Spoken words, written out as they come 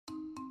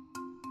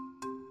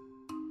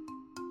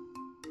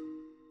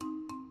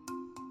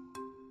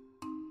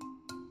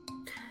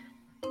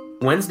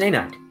Wednesday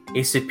night,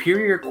 a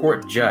Superior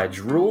Court judge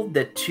ruled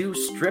that 2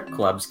 strip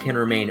clubs can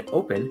remain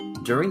open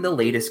during the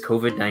latest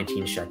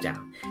COVID-19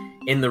 shutdown.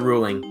 In the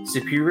ruling,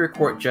 Superior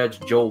Court Judge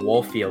Joel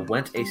Woolfield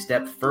went a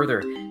step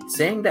further,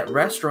 saying that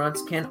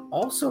restaurants can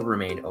also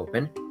remain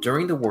open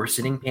during the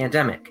worsening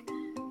pandemic.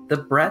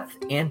 The breadth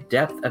and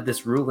depth of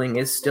this ruling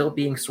is still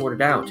being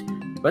sorted out,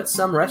 but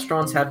some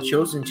restaurants have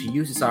chosen to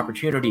use this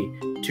opportunity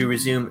to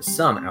resume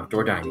some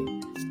outdoor dining.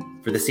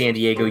 For the San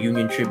Diego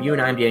Union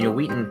Tribune, I'm Daniel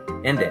Wheaton,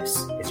 and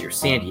this is your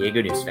San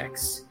Diego News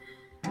Fix.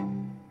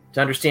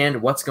 To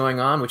understand what's going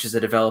on, which is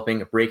a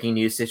developing breaking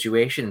news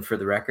situation, and for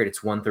the record, it's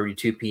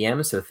 1:32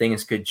 p.m., so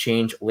things could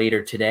change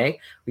later today.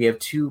 We have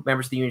 2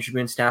 members of the Union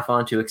Tribune staff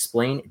on to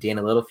explain,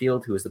 Dana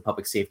Littlefield, who is the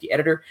public safety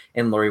editor,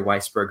 and Lori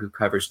Weisberg, who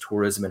covers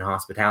tourism and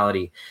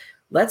hospitality.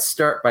 Let's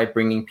start by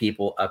bringing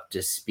people up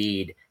to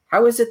speed.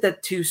 How is it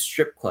that 2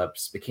 strip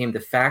clubs became the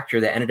factor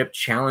that ended up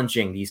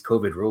challenging these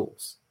COVID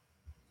rules?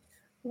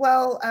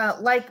 Well,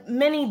 like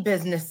many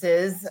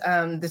businesses,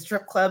 the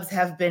strip clubs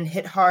have been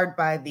hit hard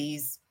by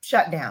these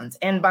shutdowns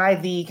and by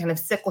the kind of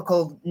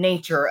cyclical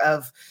nature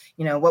of,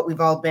 what we've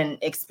all been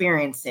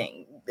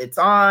experiencing. It's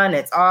on,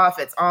 it's off,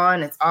 it's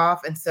on, it's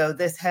off. And so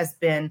this has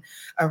been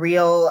a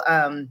real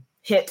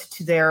hit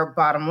to their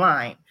bottom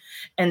line.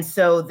 And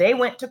so they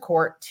went to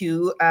court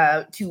to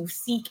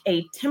seek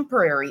a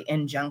temporary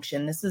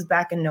injunction. This was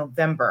back in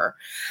November,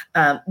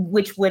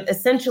 which would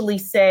essentially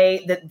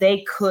say that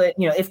they could,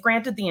 if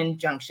granted the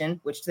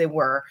injunction, which they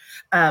were,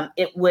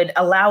 it would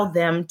allow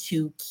them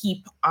to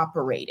keep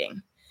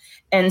operating.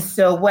 And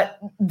so what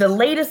the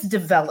latest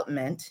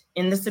development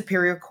in the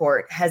Superior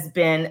Court has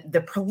been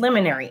the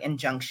preliminary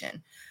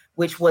injunction,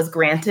 which was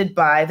granted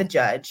by the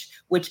judge,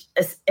 which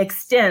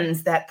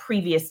extends that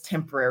previous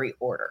temporary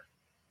order.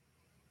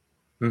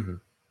 Mm-hmm.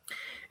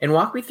 And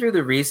walk me through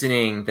the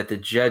reasoning that the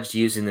judge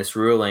used in this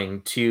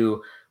ruling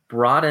to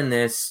broaden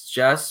this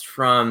just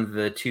from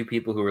the 2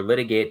 people who were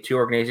 2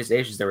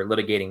 organizations that were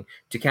litigating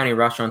to county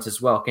restaurants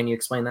as well. Can you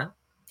explain that?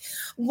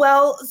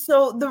 Well,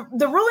 so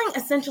the ruling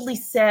essentially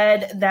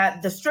said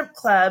that the strip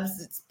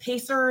clubs,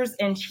 Pacers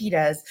and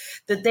Cheetahs,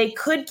 that they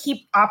could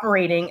keep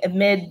operating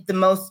amid the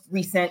most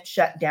recent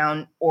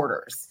shutdown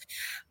orders.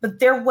 But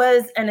there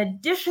was an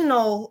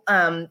additional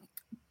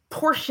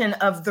portion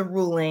of the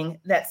ruling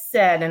that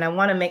said, and I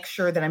want to make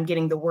sure that I'm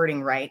getting the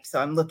wording right, so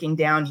I'm looking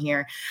down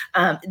here.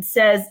 It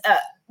says,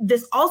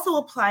 this also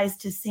applies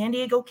to San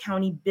Diego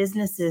County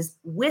businesses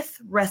with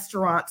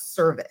restaurant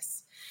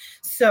service.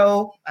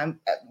 So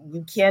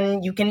you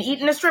can eat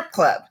in a strip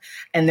club,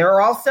 and there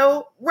are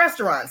also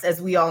restaurants,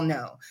 as we all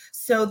know.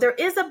 So there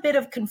is a bit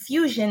of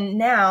confusion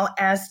now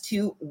as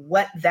to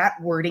what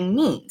that wording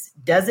means.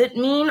 Does it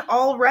mean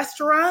all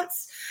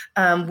restaurants?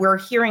 We're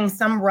hearing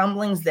some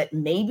rumblings that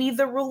maybe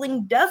the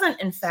ruling doesn't,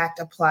 in fact,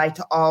 apply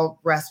to all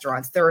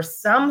restaurants. There are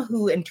some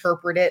who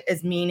interpret it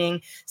as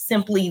meaning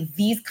simply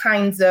these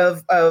kinds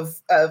of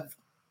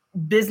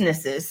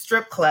businesses,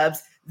 strip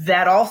clubs,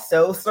 that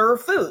also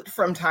serve food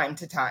from time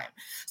to time.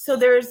 So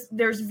there's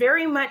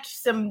very much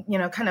some,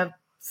 kind of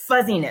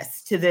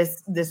fuzziness to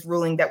this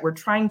ruling that we're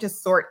trying to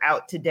sort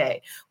out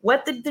today.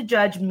 What did the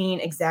judge mean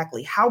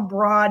exactly? How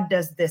broad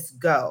does this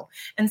go?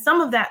 And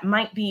some of that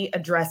might be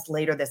addressed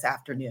later this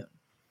afternoon.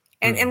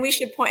 And we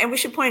should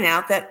point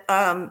out that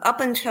up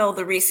until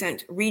the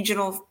recent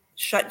regional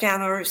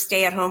shutdown or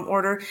stay-at-home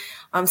order,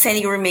 San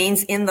Diego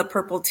remains in the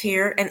purple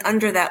tier, and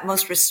under that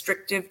most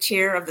restrictive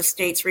tier of the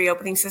state's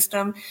reopening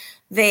system,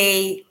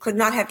 they could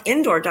not have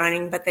indoor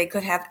dining, but they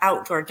could have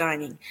outdoor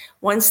dining.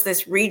 Once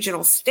this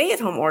regional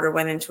stay-at-home order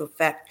went into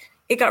effect,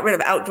 it got rid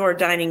of outdoor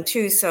dining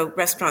too, so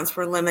restaurants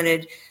were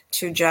limited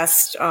to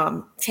just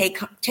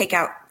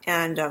takeout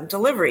and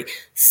delivery.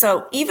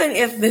 So even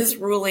if this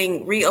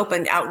ruling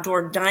reopened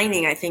outdoor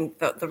dining, I think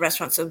the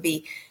restaurants would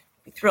be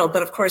thrilled.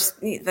 But of course,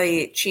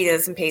 the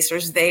Cheetahs and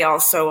Pacers, they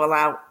also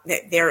allow,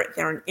 they're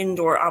an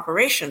indoor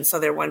operation. So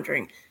they're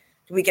wondering,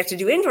 do we get to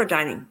do indoor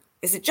dining?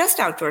 Is it just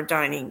outdoor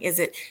dining? Is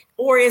it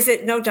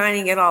no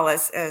dining at all,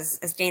 as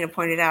Dana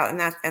pointed out,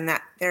 and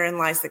that therein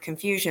lies the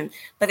confusion.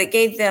 But it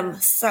gave them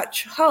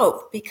such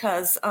hope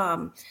because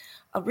a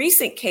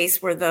recent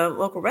case where the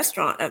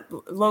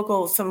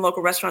some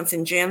local restaurants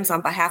and gyms,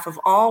 on behalf of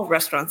all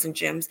restaurants and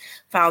gyms,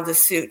 filed a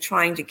suit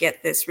trying to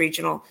get this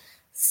regional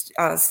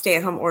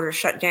stay-at-home order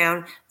shut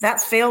down.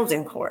 That failed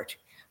in court.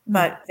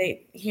 But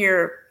these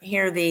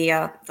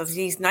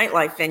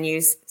nightlife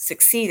venues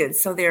succeeded.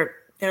 So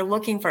they're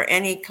looking for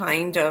any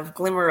kind of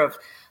glimmer of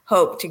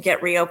hope to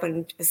get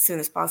reopened as soon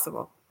as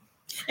possible.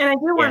 And I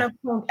do want to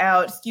point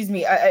out,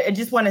 I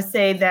just want to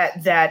say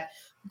that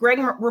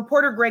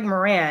reporter Greg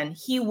Moran,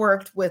 he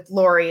worked with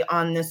Lori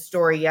on this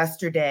story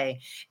yesterday,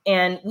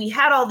 and we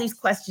had all these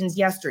questions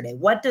yesterday.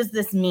 What does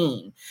this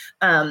mean?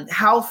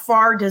 How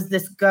far does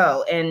this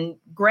go? And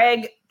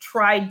Greg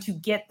tried to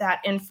get that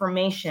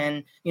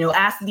information,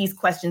 ask these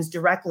questions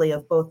directly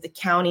of both the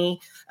county,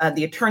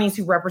 the attorneys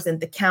who represent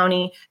the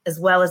county, as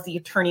well as the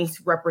attorneys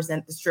who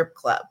represent the strip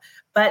club.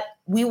 But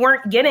we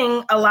weren't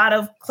getting a lot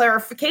of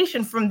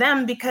clarification from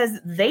them because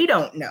they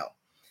don't know.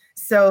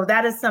 So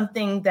that is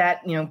something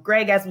that,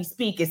 Greg, as we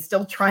speak, is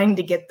still trying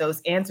to get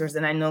those answers.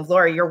 And I know,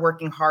 Lori, you're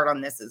working hard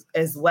on this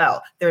as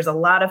well. There's a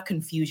lot of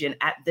confusion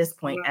at this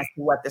point as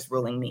to what this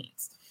ruling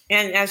means.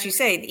 And as you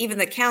say, even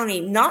the county,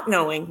 not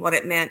knowing what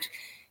it meant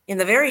in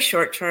the very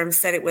short term,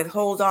 said it would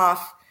hold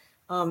off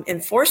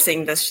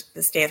enforcing the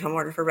stay-at-home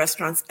order for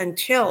restaurants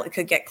until it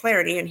could get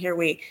clarity. And here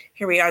we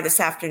are this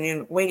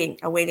afternoon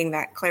awaiting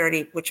that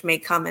clarity, which may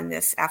come in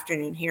this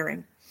afternoon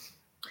hearing.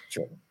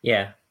 Sure.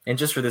 Yeah. And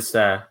just for this,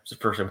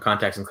 for some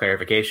context and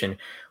clarification,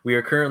 we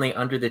are currently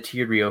under the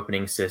tiered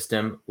reopening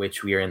system,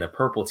 which we are in the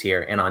purple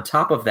tier. And on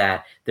top of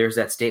that, there's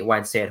that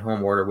statewide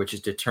stay-at-home order, which is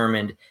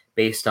determined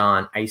based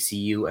on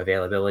ICU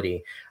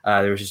availability.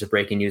 There was just a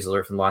breaking news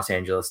alert from Los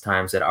Angeles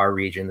Times that our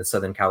region, the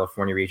Southern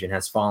California region,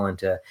 has fallen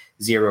to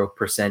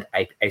 0%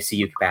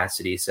 ICU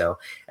capacity. So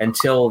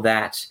until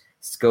that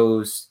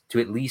goes to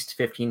at least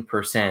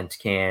 15%,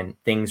 can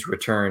things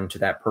return to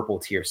that purple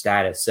tier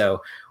status.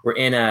 So we're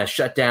in a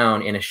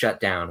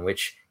shutdown,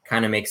 which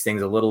kind of makes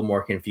things a little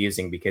more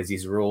confusing because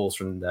these rules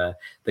from the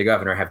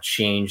governor have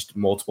changed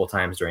multiple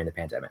times during the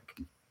pandemic.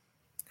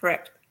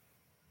 Correct.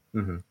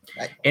 Mm-hmm.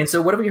 And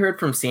so what have we heard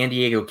from San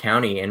Diego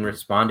County in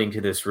responding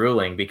to this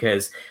ruling?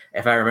 Because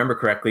if I remember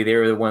correctly, they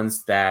were the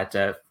ones that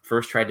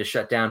first tried to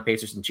shut down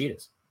Pacers and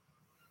Cheetahs.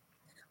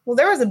 Well,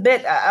 there was a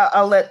bit,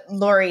 I'll let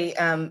Lori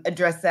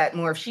address that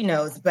more if she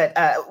knows, but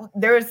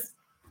there's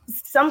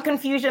some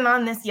confusion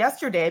on this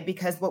yesterday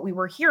because what we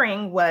were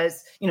hearing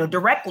was,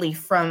 directly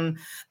from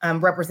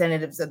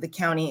representatives of the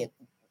county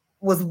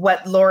was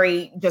what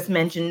Lori just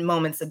mentioned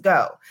moments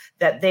ago,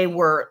 that they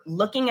were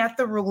looking at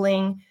the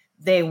ruling,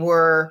 they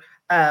were,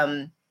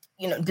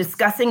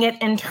 discussing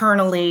it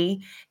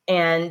internally,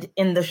 and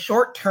in the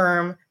short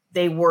term,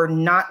 they were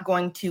not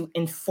going to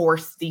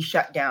enforce the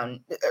shutdown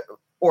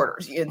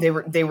orders.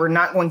 They were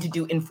not going to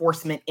do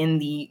enforcement in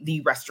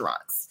the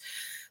restaurants.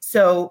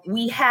 So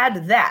we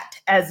had that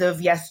as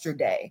of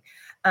yesterday.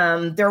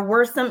 There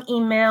were some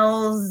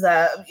emails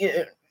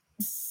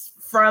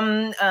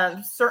from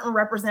certain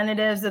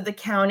representatives of the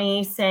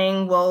county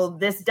saying, well,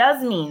 this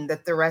does mean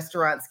that the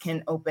restaurants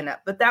can open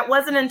up, but that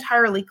wasn't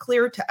entirely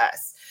clear to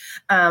us.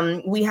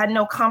 We had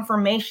no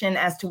confirmation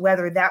as to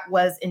whether that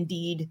was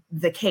indeed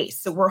the case.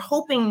 So we're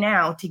hoping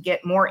now to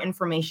get more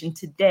information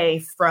today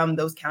from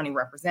those county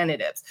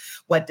representatives.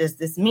 What does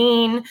this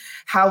mean?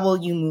 How will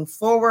you move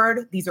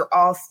forward? These are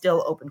all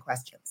still open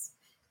questions.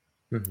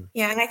 Mm-hmm.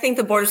 Yeah, and I think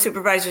the Board of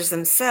Supervisors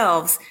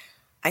themselves,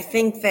 I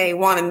think they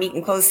want to meet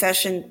in closed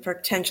session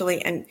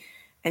potentially and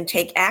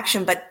take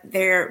action, but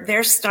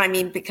they're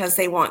stymied because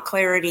they want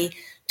clarity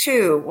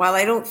too. While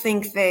I don't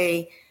think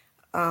they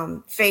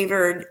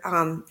favored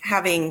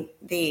having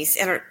these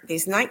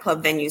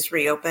nightclub venues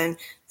reopen,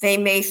 they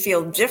may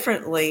feel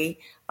differently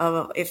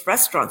if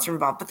restaurants are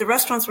involved. But the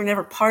restaurants were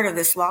never part of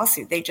this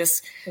lawsuit. They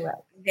just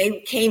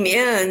they came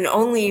in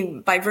only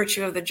by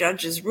virtue of the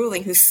judge's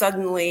ruling, who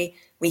suddenly,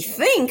 we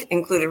think,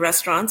 included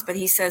restaurants, but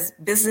he says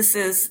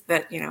businesses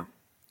that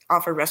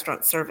offer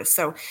restaurant service.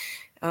 So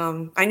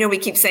I know we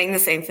keep saying the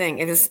same thing.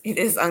 It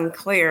is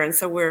unclear, and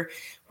so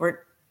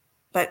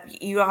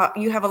but you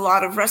have a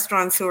lot of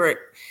restaurants who are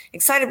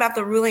excited about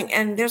the ruling,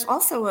 and there's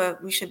also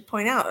we should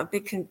point out a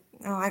big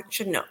I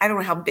shouldn't know. I don't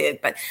know how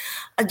big, but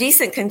a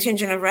decent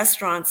contingent of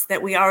restaurants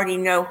that we already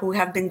know who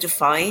have been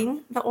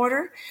defying the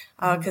order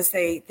because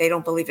they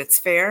don't believe it's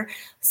fair.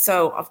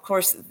 So, of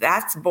course,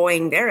 that's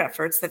buoying their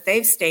efforts that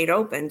they've stayed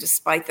open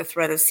despite the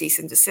threat of cease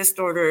and desist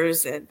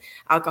orders and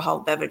alcohol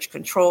beverage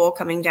control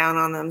coming down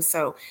on them.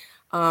 So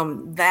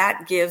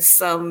that gives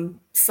some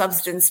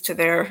substance to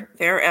their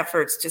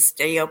efforts to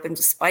stay open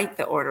despite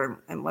the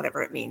order and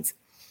whatever it means.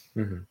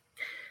 Mm-hmm.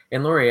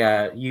 And Lori,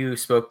 you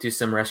spoke to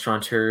some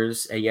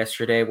restaurateurs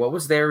yesterday. What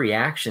was their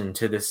reaction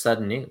to this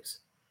sudden news?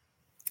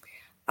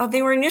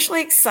 They were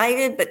initially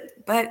excited,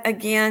 but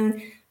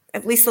again,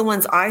 at least the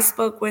ones I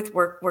spoke with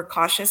were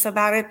cautious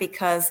about it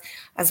because,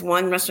 as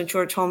one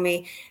restaurateur told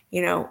me,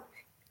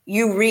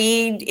 you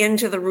read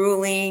into the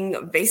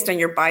ruling based on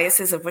your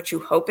biases of what you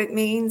hope it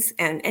means.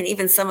 And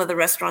even some of the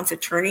restaurant's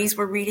attorneys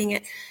were reading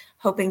it,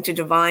 hoping to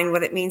divine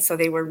what it means. So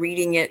they were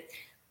reading it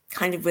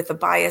kind of with a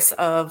bias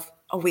of,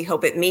 we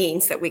hope it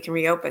means that we can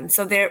reopen.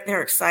 So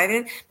they're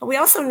excited. But we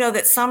also know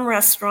that some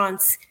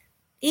restaurants,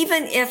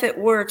 even if it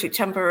were to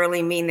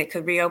temporarily mean they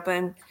could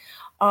reopen,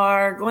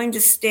 are going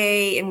to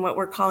stay in what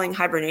we're calling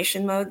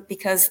hibernation mode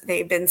because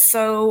they've been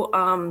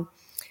so,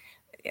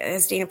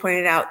 as Dina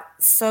pointed out,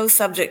 so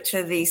subject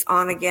to these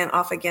on again,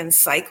 off again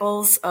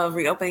cycles of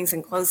reopenings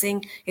and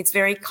closing. It's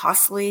very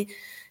costly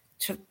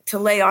to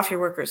lay off your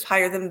workers,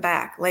 hire them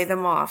back, lay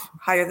them off,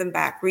 hire them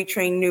back,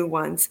 retrain new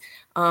ones,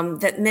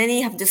 that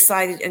many have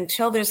decided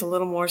until there's a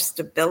little more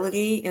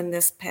stability in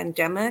this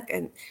pandemic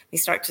and we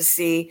start to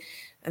see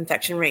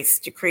infection rates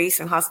decrease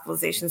and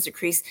hospitalizations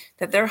decrease,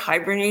 that they're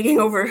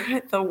hibernating over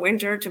the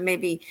winter to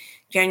maybe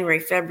January,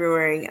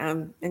 February,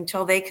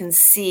 until they can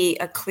see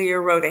a clear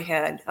road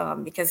ahead,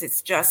 because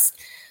it's just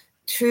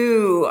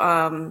too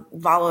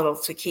volatile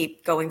to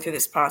keep going through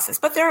this process.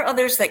 But there are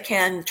others that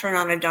can turn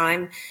on a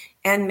dime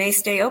and may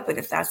stay open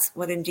if that's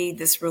what indeed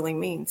this ruling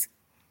means.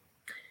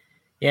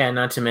 Yeah,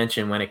 not to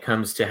mention when it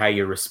comes to how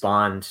you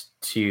respond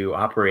to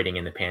operating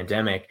in the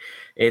pandemic,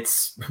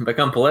 it's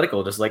become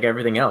political just like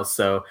everything else.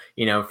 So,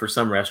 for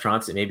some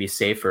restaurants, it may be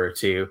safer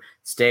to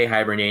stay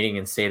hibernating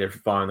and say they're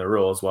following the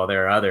rules, while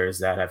there are others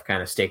that have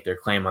kind of staked their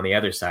claim on the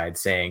other side,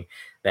 saying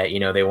that,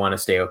 they want to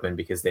stay open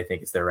because they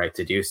think it's their right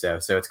to do so.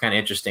 So it's kind of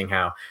interesting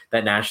how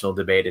that national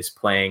debate is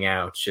playing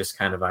out just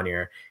kind of on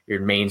your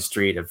main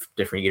street of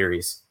different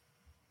eateries.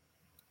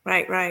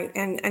 Right.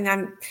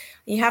 And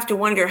you have to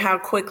wonder how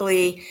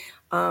quickly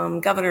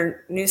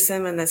Governor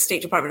Newsom and the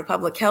State Department of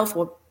Public Health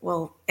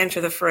will enter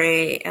the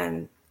fray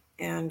and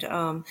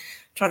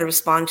try to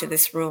respond to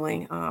this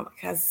ruling,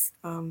 because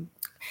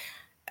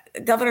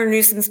Governor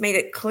Newsom's made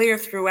it clear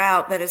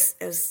throughout that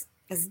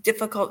as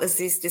difficult as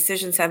these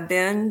decisions have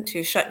been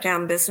to shut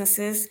down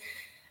businesses,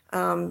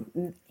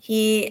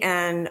 he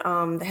and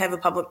the head of the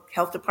public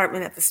health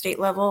department at the state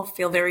level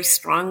feel very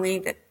strongly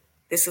that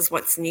this is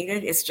what's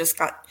needed. It's just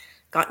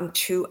gotten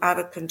too out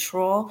of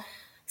control.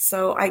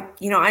 So I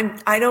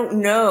don't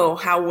know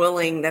how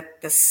willing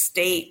that the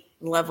state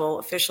level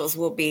officials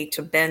will be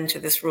to bend to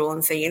this rule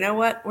and say, you know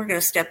what, we're going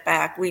to step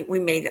back. Maybe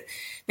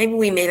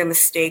we made a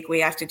mistake.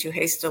 We acted too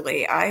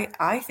hastily.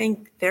 I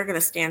think they're going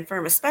to stand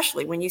firm,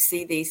 especially when you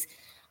see these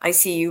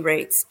ICU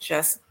rates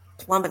just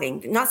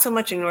plummeting. Not so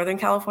much in Northern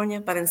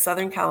California, but in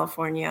Southern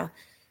California,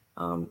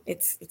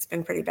 it's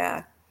been pretty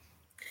bad.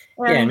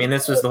 Yeah,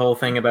 this was the whole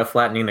thing about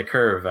flattening the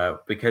curve.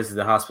 Because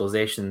the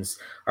hospitalizations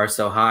are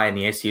so high and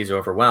the ICUs are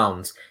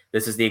overwhelmed,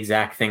 this is the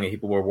exact thing that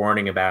people were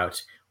warning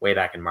about way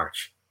back in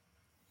March.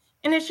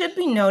 And it should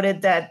be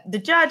noted that the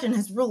judge in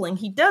his ruling,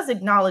 he does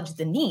acknowledge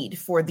the need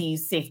for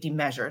these safety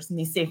measures and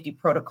these safety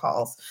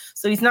protocols.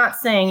 So he's not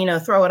saying,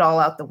 throw it all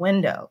out the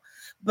window.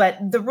 But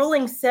the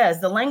ruling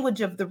says, the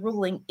language of the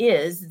ruling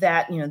is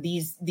that,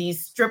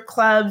 these strip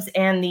clubs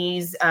and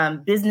these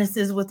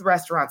businesses with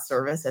restaurant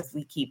service, as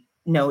we keep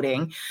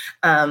noting,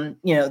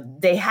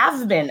 they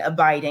have been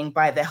abiding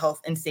by the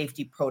health and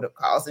safety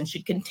protocols and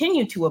should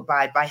continue to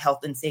abide by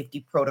health and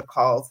safety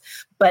protocols,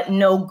 but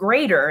no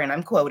greater, and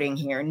I'm quoting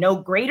here, no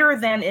greater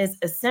than is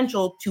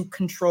essential to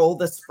control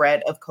the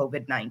spread of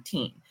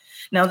COVID-19.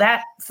 Now,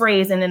 that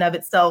phrase in and of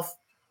itself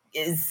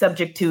is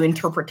subject to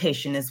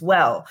interpretation as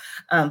well.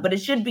 But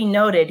it should be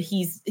noted,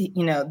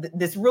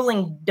 this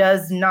ruling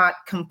does not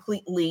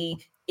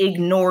completely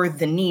ignore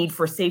the need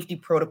for safety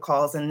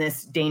protocols in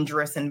this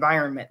dangerous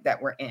environment that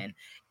we're in.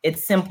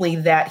 It's simply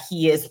that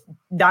he is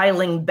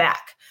dialing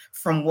back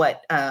from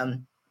what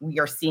we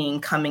are seeing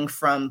coming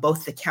from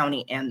both the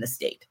county and the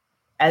state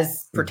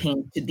as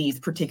pertains to these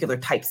particular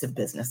types of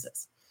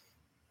businesses.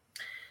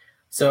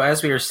 So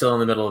as we are still in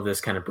the middle of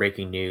this kind of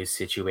breaking news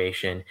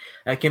situation,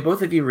 can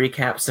both of you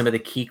recap some of the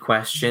key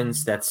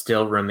questions that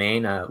still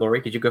remain?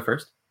 Lori, could you go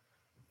first?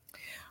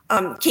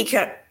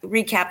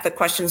 Recap the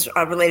questions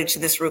related to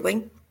this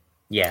ruling.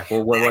 Yeah.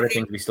 Well, what are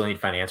things we still need to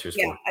find answers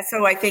for?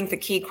 So I think the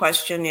key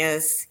question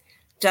is,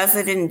 does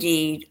it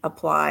indeed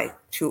apply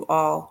to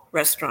all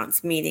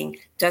restaurants? Meaning,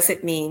 does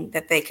it mean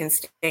that they can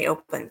stay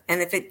open?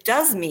 And if it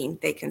does mean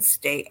they can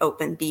stay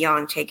open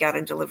beyond takeout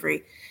and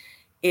delivery,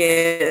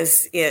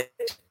 is it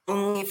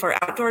only for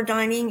outdoor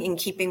dining in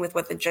keeping with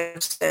what the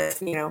judge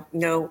says,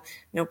 no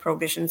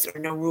prohibitions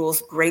or no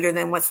rules greater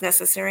than what's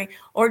necessary?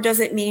 Or does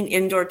it mean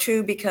indoor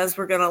too, because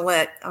we're going to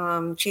let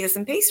Cheetahs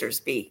and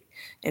Pacers be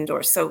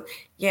indoors? So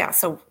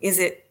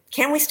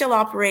can we still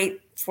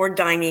operate for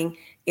dining?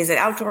 Is it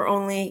outdoor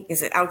only?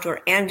 Is it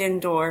outdoor and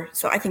indoor?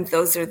 So I think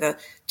those are the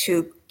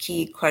two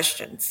key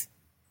questions.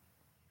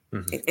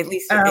 Mm-hmm. At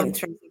least in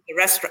terms of the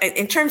restaurant,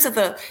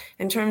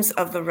 in terms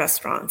of the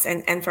restaurants,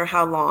 and for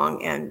how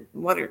long and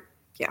what are.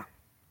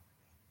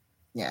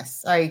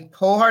 Yes, I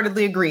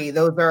wholeheartedly agree.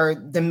 Those are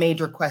the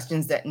major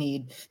questions that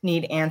need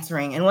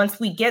answering. And once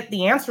we get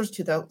the answers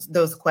to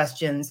those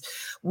questions,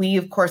 we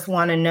of course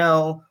want to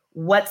know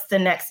what's the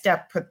next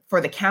step for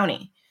the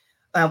county.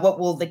 What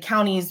will the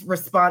county's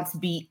response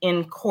be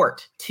in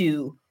court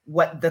to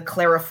what the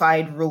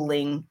clarified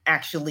ruling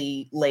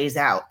actually lays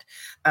out?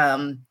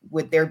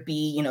 Would there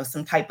be,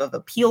 some type of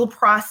appeal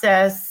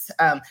process?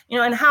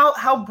 And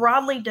how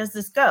broadly does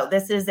this go?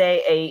 This is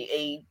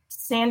a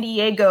San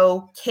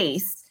Diego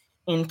case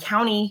in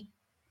county,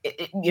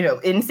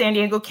 in San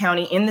Diego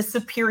County, in the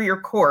Superior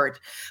Court.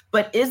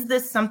 But is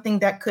this something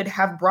that could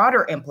have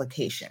broader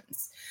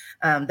implications?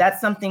 That's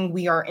something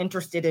we are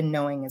interested in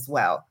knowing as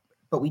well,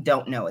 but we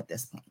don't know at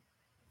this point.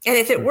 And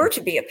if it were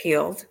to be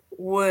appealed,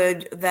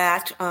 would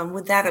that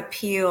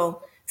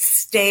appeal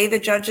stay the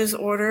judge's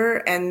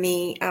order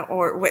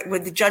or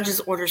would the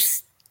judge's order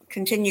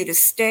continue to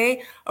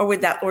stay, or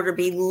would that order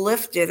be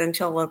lifted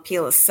until an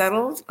appeal is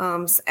settled?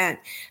 And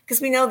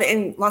because we know that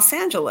in Los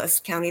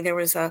Angeles County, there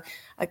was a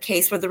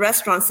case where the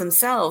restaurants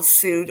themselves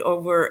sued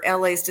over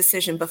LA's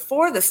decision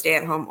before the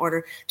stay-at-home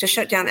order to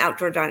shut down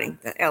outdoor dining.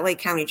 The LA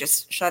County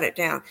just shut it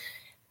down.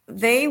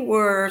 They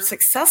were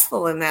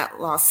successful in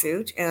that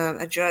lawsuit,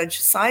 and a judge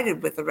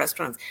sided with the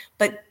restaurants,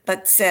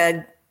 but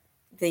said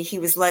that he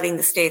was letting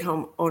the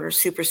stay-at-home order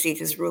supersede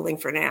his ruling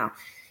for now.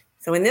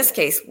 So in this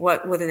case,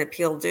 what would an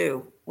appeal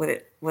do?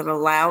 would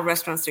allow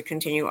restaurants to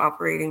continue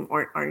operating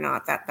or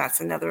not. That's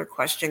another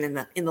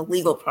question in the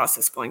legal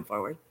process going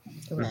forward.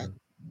 Correct.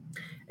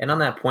 And on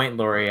that point,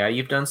 Lori,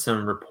 you've done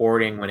some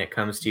reporting when it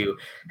comes to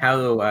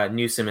how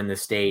Newsom in the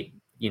state,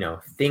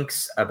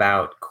 thinks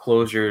about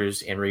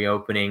closures and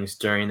reopenings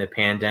during the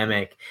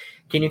pandemic.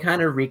 Can you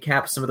kind of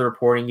recap some of the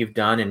reporting you've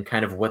done and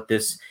kind of what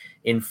this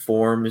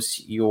informs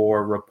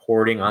your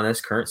reporting on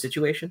this current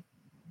situation?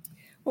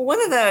 Well,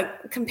 one of the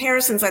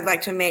comparisons I'd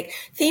like to make,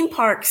 theme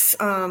parks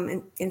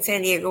in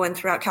San Diego and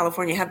throughout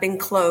California have been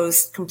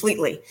closed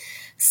completely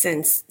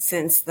since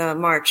the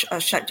March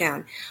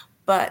shutdown.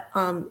 But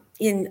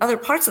in other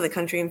parts of the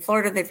country, in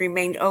Florida, they've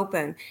remained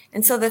open.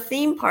 And so the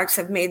theme parks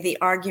have made the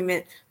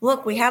argument,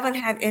 look, we haven't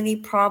had any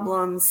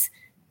problems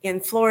in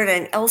Florida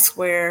and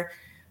elsewhere.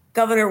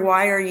 Governor,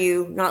 why are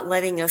you not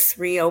letting us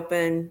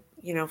reopen,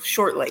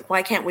 shortly?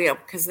 Why can't we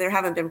open? Because there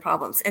haven't been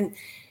problems.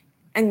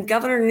 And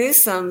Governor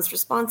Newsom's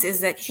response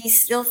is that he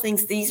still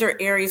thinks these are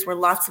areas where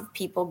lots of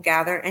people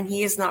gather, and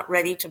he is not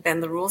ready to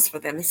bend the rules for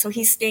them. And so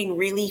he's staying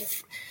really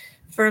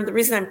firm. The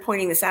reason I'm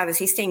pointing this out is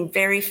he's staying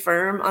very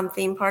firm on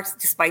theme parks,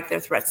 despite their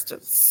threats to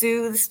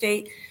sue the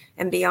state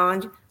and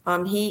beyond.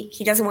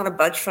 He doesn't want to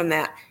budge from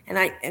that.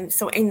 And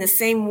so in the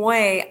same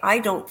way, I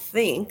don't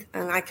think,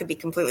 and I could be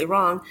completely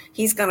wrong,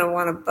 he's going to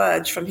want to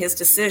budge from his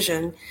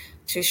decision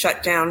to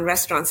shut down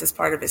restaurants as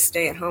part of his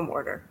stay-at-home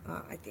order.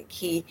 I think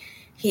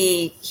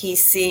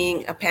he's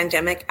seeing a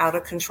pandemic out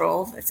of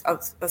control. It's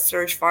a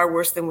surge far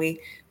worse than we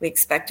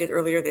expected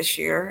earlier this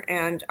year.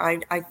 And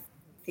I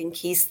think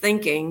he's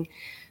thinking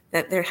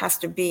that there has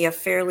to be a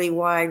fairly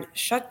wide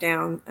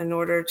shutdown in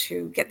order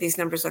to get these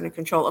numbers under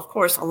control, of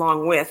course,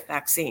 along with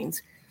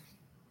vaccines.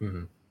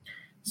 Mm-hmm.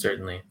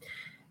 Certainly.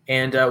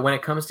 And when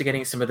it comes to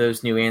getting some of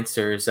those new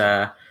answers,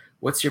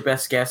 what's your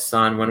best guess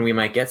on when we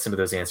might get some of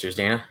those answers,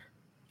 Dana?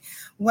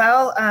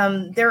 Well,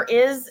 there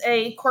is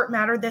a court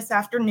matter this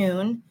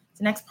afternoon. It's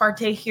an ex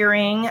parte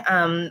hearing.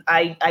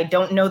 I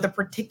don't know the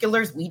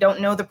particulars. We don't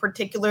know the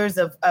particulars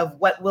of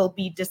what will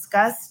be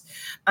discussed.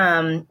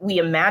 We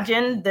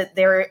imagine that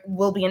there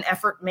will be an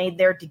effort made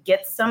there to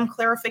get some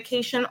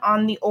clarification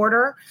on the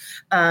order.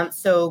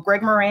 So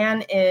Greg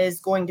Moran is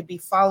going to be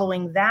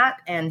following that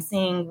and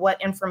seeing what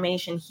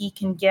information he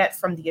can get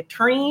from the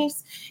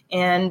attorneys,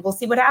 and we'll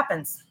see what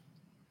happens.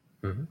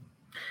 Mm-hmm.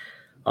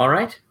 All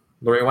right.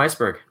 Lori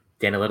Weisberg,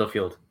 Dana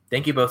Littlefield,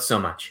 thank you both so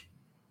much.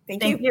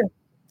 Thank you.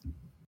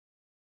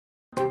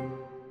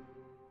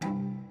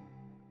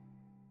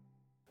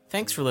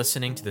 Thanks for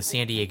listening to the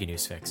San Diego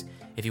News Fix.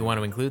 If you want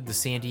to include the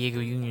San Diego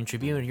Union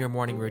Tribune in your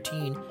morning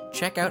routine,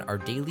 check out our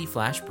daily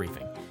flash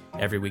briefing.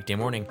 Every weekday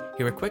morning,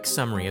 hear a quick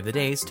summary of the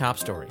day's top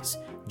stories.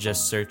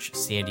 Just search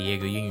San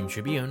Diego Union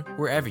Tribune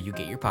wherever you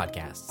get your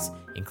podcasts,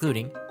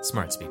 including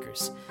smart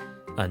speakers.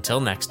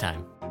 Until next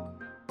time.